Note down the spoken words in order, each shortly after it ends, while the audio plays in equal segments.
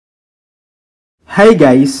Hi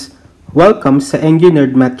guys! Welcome sa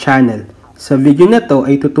Engineered Math Channel. Sa video na to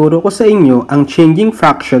ay tuturo ko sa inyo ang changing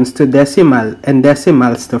fractions to decimal and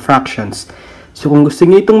decimals to fractions. So kung gusto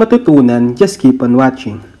niyo itong matutunan, just keep on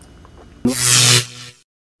watching.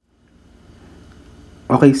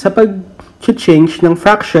 Okay, sa pag-change ng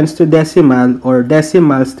fractions to decimal or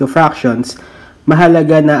decimals to fractions,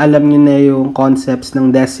 mahalaga na alam niyo na yung concepts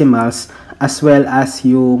ng decimals as well as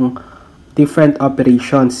yung different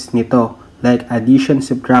operations nito. Like addition,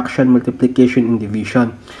 subtraction, multiplication, and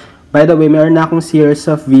division. By the way, meron na akong series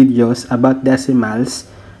of videos about decimals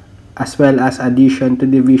as well as addition to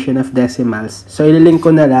division of decimals. So, ililink ko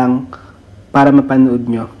na lang para mapanood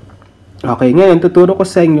nyo. Okay, ngayon, tuturo ko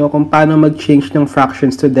sa inyo kung paano mag-change ng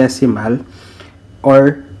fractions to decimal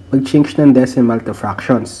or mag-change ng decimal to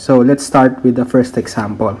fractions. So, let's start with the first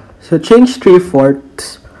example. So, change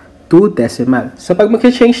 3/4 to decimal. So, pag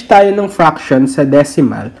mag-change tayo ng fraction sa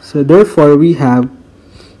decimal, so therefore, we have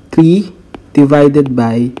 3 divided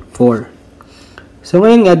by 4. So,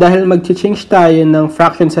 ngayon nga, dahil mag-change tayo ng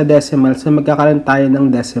fraction sa decimal, so magkakaroon tayo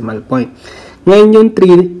ng decimal point. Ngayon, yung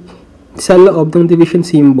 3 sa loob ng division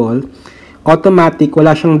symbol, automatic,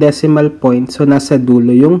 wala siyang decimal point, so nasa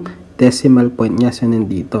dulo yung decimal point niya, so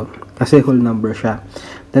nandito. Kasi whole number siya.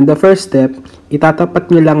 Then, the first step, itatapat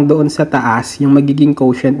nyo lang doon sa taas, yung magiging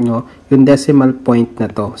quotient nyo, yung decimal point na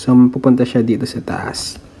to. So, pupunta siya dito sa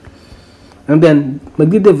taas. And then,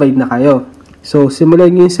 magdi-divide na kayo. So,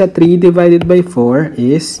 simulan nyo sa 3 divided by 4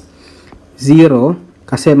 is 0.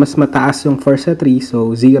 Kasi mas mataas yung 4 sa 3,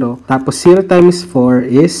 so 0. Tapos, 0 times 4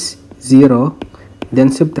 is 0. Then,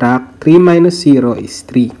 subtract. 3 minus 0 is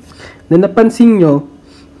 3. Then, napansin nyo,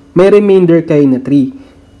 may remainder kayo na 3.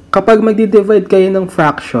 Kapag magdi-divide kayo ng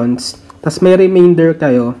fractions, tas may remainder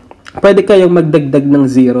kayo, pwede kayong magdagdag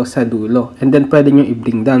ng 0 sa dulo. And then, pwede nyo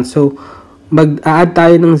i-bring down. So, mag-add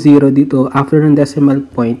tayo ng 0 dito after ng decimal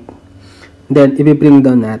point. Then, i-bring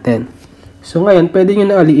down natin. So, ngayon, pwede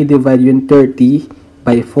nyo na ulit i-divide yung 30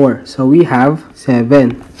 by 4. So, we have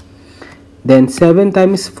 7. Then, 7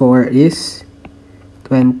 times 4 is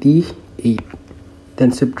 28.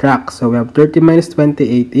 Then, subtract. So, we have 30 minus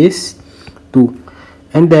 28 is 2.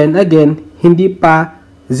 And then, again, hindi pa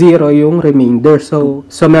 0 yung remainder. So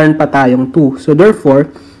meron pa tayong 2. So,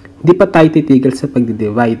 therefore, hindi pa tayo titigil sa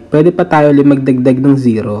pagdi-divide. Pwede pa tayo ulit magdagdag ng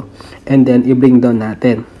 0 and then i-bring down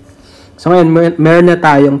natin. So, ngayon, meron na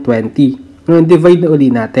tayong 20. Ngayon, divide na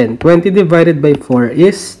ulit natin. 20 divided by 4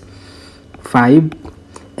 is 5.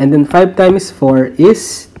 And then, 5 times 4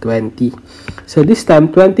 is 20. So, this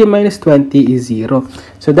time, 20 minus 20 is 0.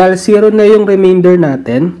 So, dahil 0 na yung remainder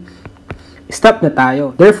natin, stop na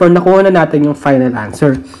tayo. Therefore, nakuha na natin yung final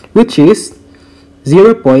answer, which is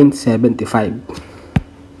 0.75.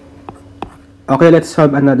 Okay, let's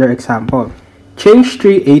solve another example. Change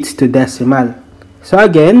 3/8 to decimal. So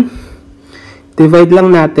again, divide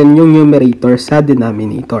lang natin yung numerator sa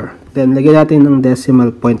denominator. Then, lagyan natin ng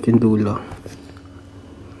decimal point yung dulo.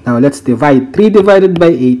 Now, let's divide. 3 divided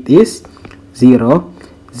by 8 is 0.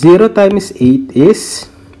 0 times 8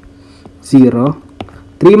 is 0.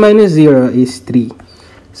 3 minus 0 is 3.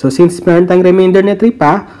 So, since meron tayong remainder na 3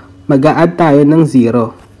 pa, mag-a-add tayo ng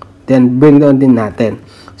 0. Then, bring down din natin.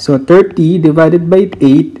 So, 30 divided by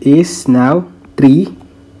 8 is now 3.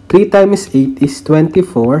 3 times 8 is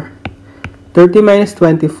 24. 30 minus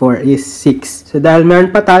 24 is 6. So, dahil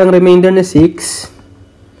meron pa tayong remainder na 6,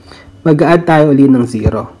 mag-a-add tayo ulit ng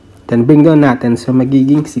 0. Then, bring down natin. So,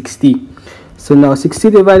 magiging 60. So, now,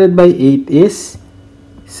 60 divided by 8 is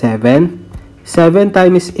 7. 7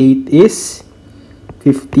 times 8 is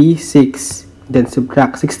 56. Then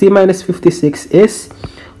subtract. 60 minus 56 is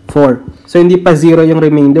 4. So, hindi pa 0 yung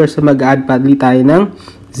remainder. So, mag-add pa ulit tayo ng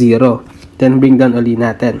 0. Then, bring down ulit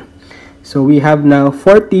natin. So, we have now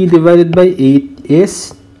 40 divided by 8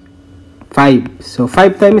 is 5. So,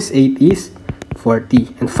 5 times 8 is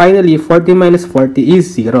 40. And finally, 40 minus 40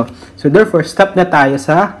 is 0. So, therefore, stop na tayo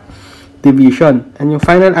sa division. And yung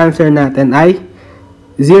final answer natin ay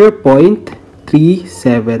 0.375.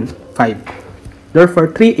 Therefore,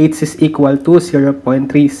 3/8 is equal to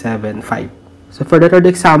 0.375. So, for the third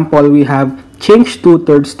example, we have change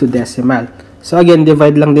 2/3 to decimal. So, again,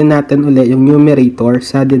 divide lang din natin ulit yung numerator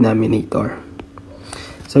sa denominator.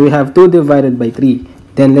 So, we have 2 divided by 3.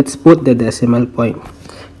 Then, let's put the decimal point.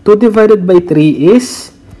 2 divided by 3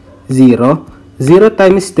 is 0. 0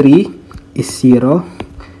 times 3 is 0.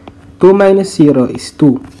 2 minus 0 is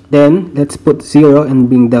 2. Then, let's put 0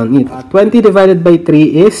 and bring down it. 20 divided by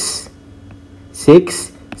 3 is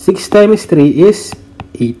 6. 6 times 3 is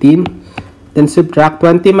 18. Then, subtract.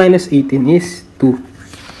 20 minus 18 is 2.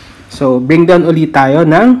 So, bring down ulit tayo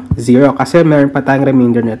ng 0 kasi meron pa tayong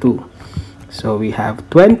remainder na 2. So we have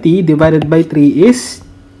 20 divided by 3 is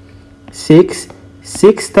 6.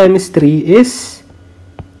 6 times 3 is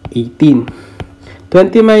 18.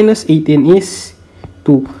 20 minus 18 is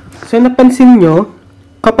 2. So napansin nyo,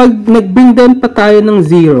 kapag nag-bring down pa tayo ng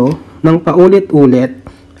 0, ng paulit-ulit,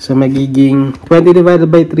 so magiging 20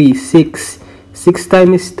 divided by 3, 6. 6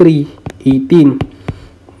 times 3,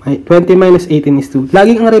 18. 20 minus 18 is 2.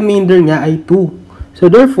 Laging ang remainder niya ay 2. So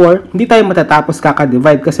therefore, hindi tayo matatapos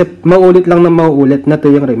kaka-divide kasi mauulit lang na mauulit na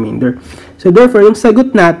 2 yung remainder. So therefore, yung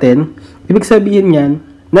sagot natin, ibig sabihin yan,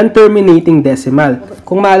 non-terminating decimal.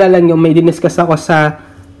 Kung maalala nyo, may diniscuss ako sa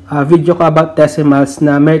video ko about decimals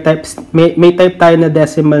na may type tayo na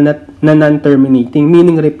decimal na non-terminating,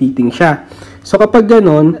 meaning repeating siya. So kapag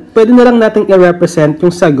ganun, pwede na lang natin i-represent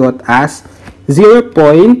yung sagot as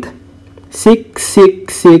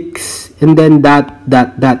 0.666 and then dot,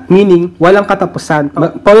 meaning walang katapusan.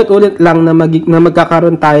 Paulit-ulit lang na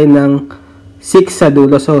magkakaroon tayo ng 6 sa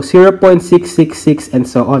dulo. So 0.666 and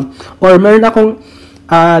so on. Or meron akong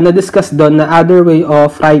na-discuss doon na other way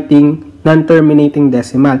of writing non-terminating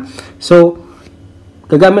decimal. So,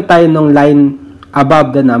 gagamit tayo ng line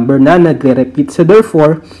above the number na nagre-repeat. So,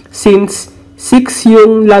 therefore, since 6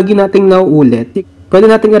 yung lagi nating nauulit, pwede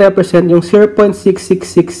nating i-represent yung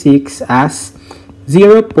 0.6666 as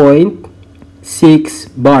 0.6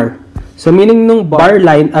 bar. So, meaning nung bar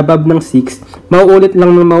line above ng 6, mauulit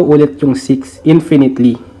lang na mauulit yung 6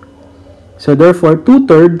 infinitely. So, therefore,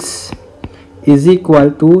 2/3 is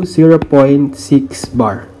equal to 0.6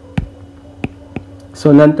 bar. So,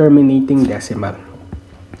 non-terminating decimal.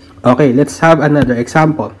 Okay, let's have another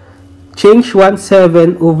example. Change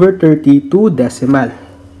 17 over 30 to decimal.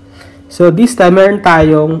 So, this time, meron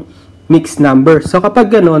tayong mixed number. So,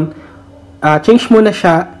 kapag ganun, change muna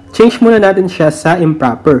natin siya sa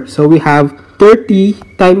improper. So, we have 30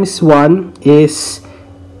 times 1 is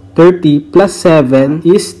 30 plus 7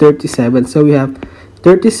 is 37. So, we have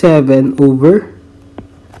 37 over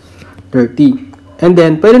 30. And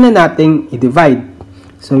then, pwede na nating i-divide.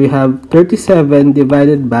 So, we have 37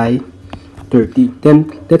 divided by 30. Then,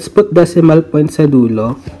 let's put decimal point sa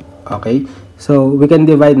dulo. Okay? So, we can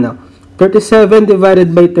divide now. 37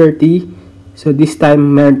 divided by 30. So, this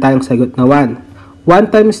time, meron tayong sagot na 1.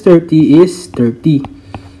 1 times 30 is 30.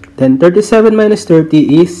 Then, 37 minus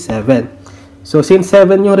 30 is 7. So, since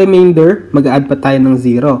 7 yung remainder, mag-add pa tayo ng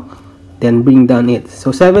 0. Then, bring down it.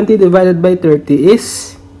 So, 70 divided by 30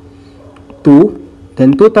 is 2.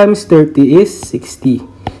 Then, 2 times 30 is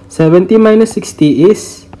 60. 70 minus 60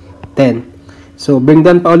 is 10. So, bring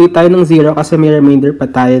down pa ulit tayo ng 0 kasi may remainder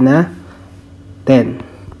pa tayo na 10.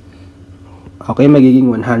 Okay,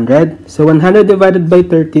 magiging 100. So, 100 divided by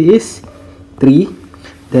 30 is 3.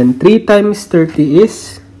 Then, 3 times 30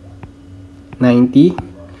 is 90.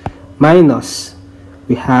 Minus,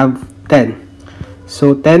 we have 10.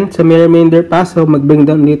 So, 10. So, may remainder pa. So, mag-bring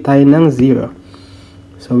down ulit tayo ng 0.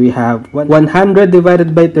 So, we have 100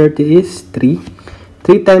 divided by 30 is 3.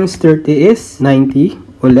 3 times 30 is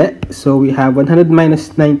 90 ulit. So, we have 100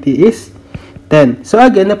 minus 90 is 10. So,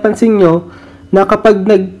 again, napansin nyo na kapag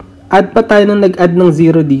nag-add pa tayo ng nag-add ng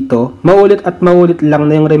 0 dito, maulit at maulit lang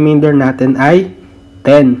na yung remainder natin ay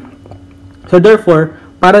 10. So, therefore,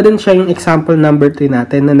 para din siya yung example number 3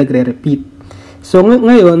 natin na nagre-repeat. So,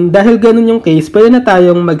 ngayon, dahil ganun yung case, pwede na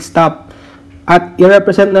tayong mag-stop at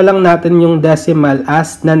i-represent na lang natin yung decimal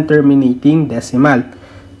as non-terminating decimal.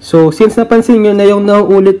 So, since napansin nyo na yung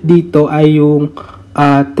nauulit dito ay yung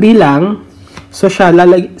 3 lang, so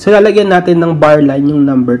lalagyan natin ng bar line yung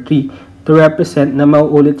number 3 to represent na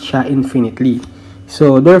mauulit siya infinitely.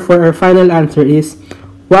 So, therefore, our final answer is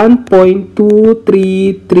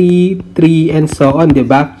 1.2333 and so on,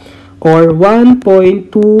 diba? Or 1.23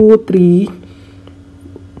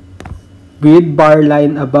 with bar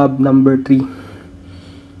line above number 3.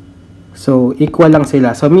 So, equal lang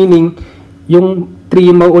sila. So, meaning, yung 3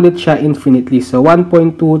 mauulit siya infinitely. So,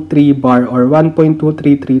 1.23 bar or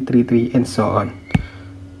 1.23333 and so on.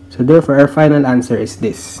 So, therefore, our final answer is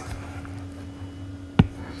this.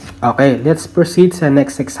 Okay, let's proceed sa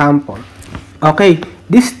next example. Okay,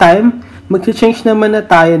 this time, mag-change naman na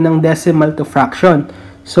tayo ng decimal to fraction.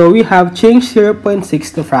 So, we have changed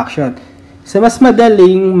 0.6 to fraction. So, mas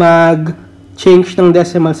madaling mag-change ng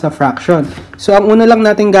decimal sa fraction. So, ang una lang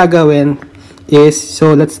natin gagawin is,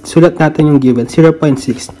 so let's sulat natin yung given,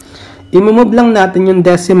 0.6. I-move lang natin yung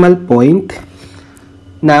decimal point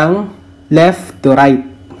ng left to right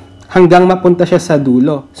hanggang mapunta siya sa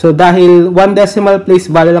dulo. So, dahil 1 decimal place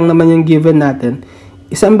value lang naman yung given natin,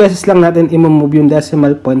 isang beses lang natin i-move yung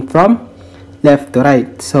decimal point from left to right.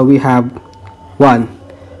 So, we have 1.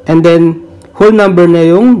 And then, whole number na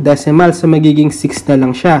yung decimal. So, magiging 6 na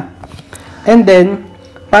lang siya. And then,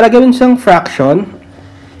 para gawin siyang fraction,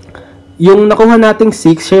 yung nakuha nating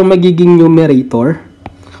 6, siya yung magiging numerator,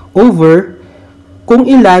 over kung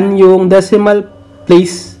ilan yung decimal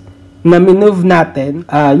place na minove natin,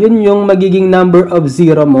 yun yung magiging number of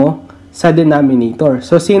 0 mo sa denominator.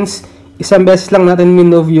 So, since isang beses lang natin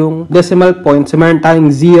minove yung decimal point, so meron tayong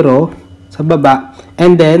 0 sa baba,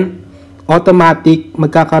 and then, automatic,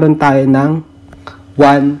 magkakaroon tayo ng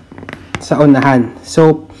 1 sa unahan.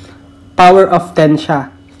 So, power of 10 siya.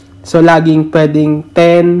 So, laging pwedeng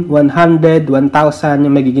 10, 100, 1,000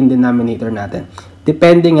 yung magiging denominator natin.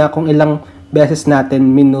 Depende nga kung ilang beses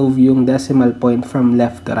natin minove yung decimal point from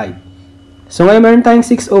left to right. So, ngayon meron tayong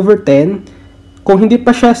 6 over 10. Kung hindi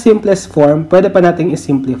pa siya simplest form, pwede pa natin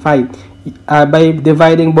i-simplify by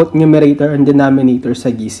dividing both numerator and denominator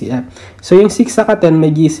sa GCF. So, yung 6 saka 10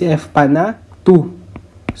 may GCF pa na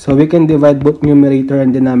 2. So, we can divide both numerator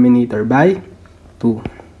and denominator by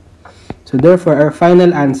 2. So, therefore, our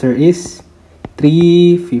final answer is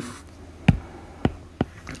 3/5.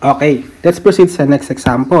 Okay, let's proceed sa next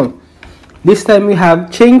example. This time, we have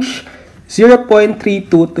change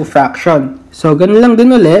 0.32 to fraction. So, ganun lang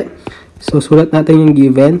din ulit. So, sulat natin yung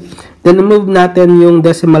given. Then, move natin yung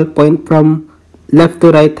decimal point from left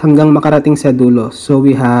to right hanggang makarating sa dulo. So,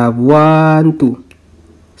 we have 1, 2.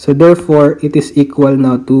 So, therefore, it is equal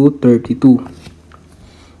now to 32.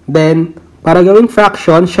 Then, para gawing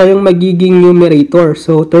fraction, siya yung magiging numerator.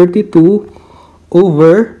 So, 32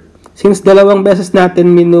 over, since dalawang beses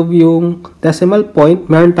natin minove yung decimal point,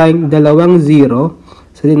 meron tayong dalawang 0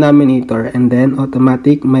 sa denominator. And then,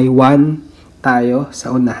 automatic, may 1 tayo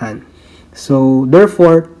sa unahan. So,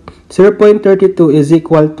 therefore, 0.32 is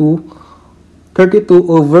equal to 32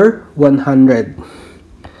 over 100.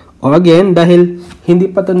 O again, dahil hindi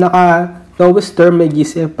pa ito naka-lowest term, may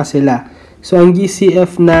GCF pa sila. So, ang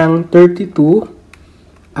GCF ng 32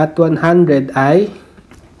 at 100 ay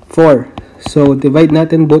 4. So, divide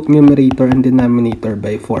natin both numerator and denominator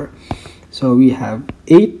by 4. So, we have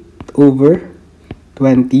 8 over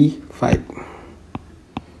 25.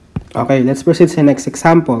 Okay, let's proceed sa next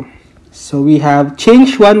example. So, we have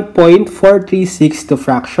change 1.436 to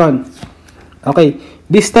fraction. Okay,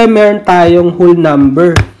 this time meron tayong whole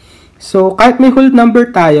number. So, kahit may whole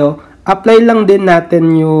number tayo, apply lang din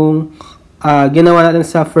natin yung ginawa natin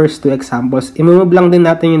sa first two examples. I-move lang din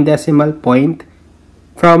natin yung decimal point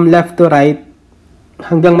from left to right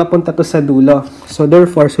hanggang mapunta to sa dulo. So,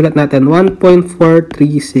 therefore, sulat natin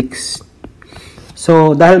 1.436.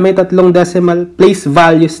 So, dahil may tatlong decimal place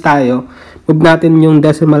values tayo, move natin yung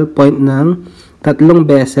decimal point ng tatlong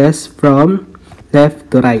beses from left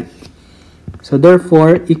to right. So,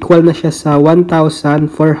 therefore, equal na siya sa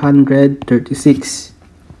 1,436.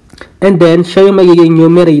 And then, siya yung magiging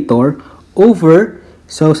numerator over,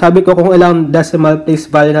 so, sabi ko kung ilang decimal place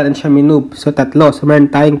value natin siya minove. So, tatlo. So,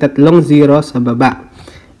 meron tayong tatlong 0 sa baba.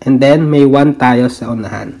 And then, may 1 tayo sa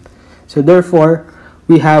unahan. So, therefore,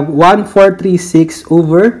 we have 1,436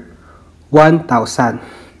 over 1,000.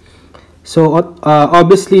 So,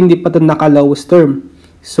 obviously, hindi pa ito naka-lowest term.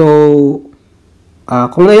 So,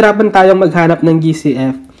 kung nahirapan tayong maghanap ng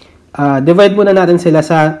GCF, divide muna natin sila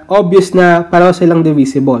sa obvious na pareho silang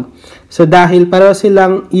divisible. So, dahil pareho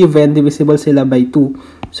silang even, divisible sila by 2.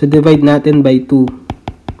 So, divide natin by 2.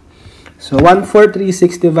 So,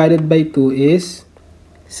 1,436 divided by 2 is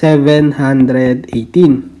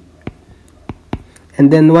 718. And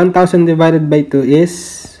then, 1,000 divided by 2 is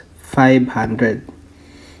 500.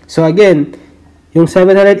 So, again, yung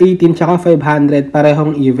 718 tsaka 500,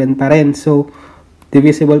 parehong even pa rin. So,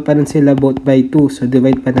 divisible pa rin sila both by 2. So,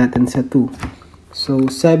 divide pa natin sa 2. So,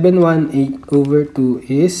 718 over 2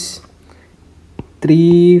 is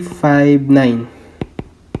 359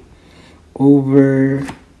 over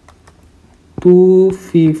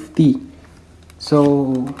 250. So,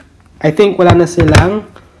 I think wala na silang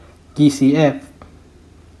GCF.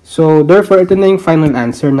 So, therefore, ito na yung final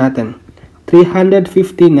answer natin.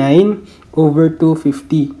 359 over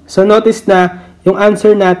 250. So, notice na yung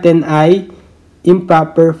answer natin ay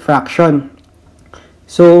improper fraction.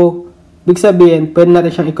 So, big sabihin, pwede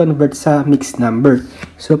natin siyang i-convert sa mixed number.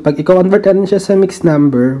 So, pag i-convert natin siya sa mixed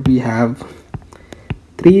number, we have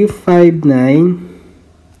 359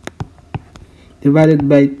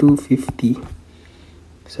 divided by 250.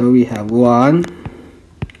 So, we have 1,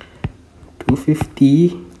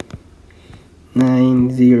 250,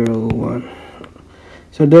 901.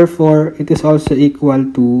 So, therefore, it is also equal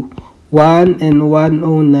to 1 and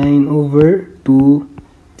 109 over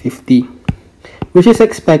 250. Which is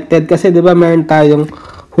expected kasi diba meron tayong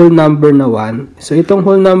whole number na 1. So, itong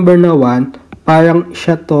whole number na 1, parang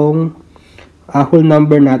siya tong whole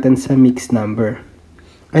number natin sa mixed number.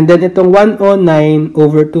 And then itong 109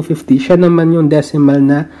 over 250, siya naman yung decimal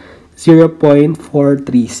na 0.436.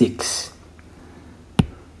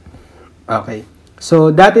 Okay.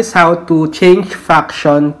 So that is how to change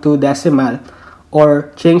fraction to decimal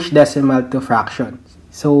or change decimal to fraction.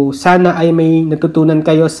 So sana ay may natutunan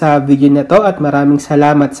kayo sa video na to at maraming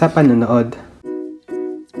salamat sa panonood.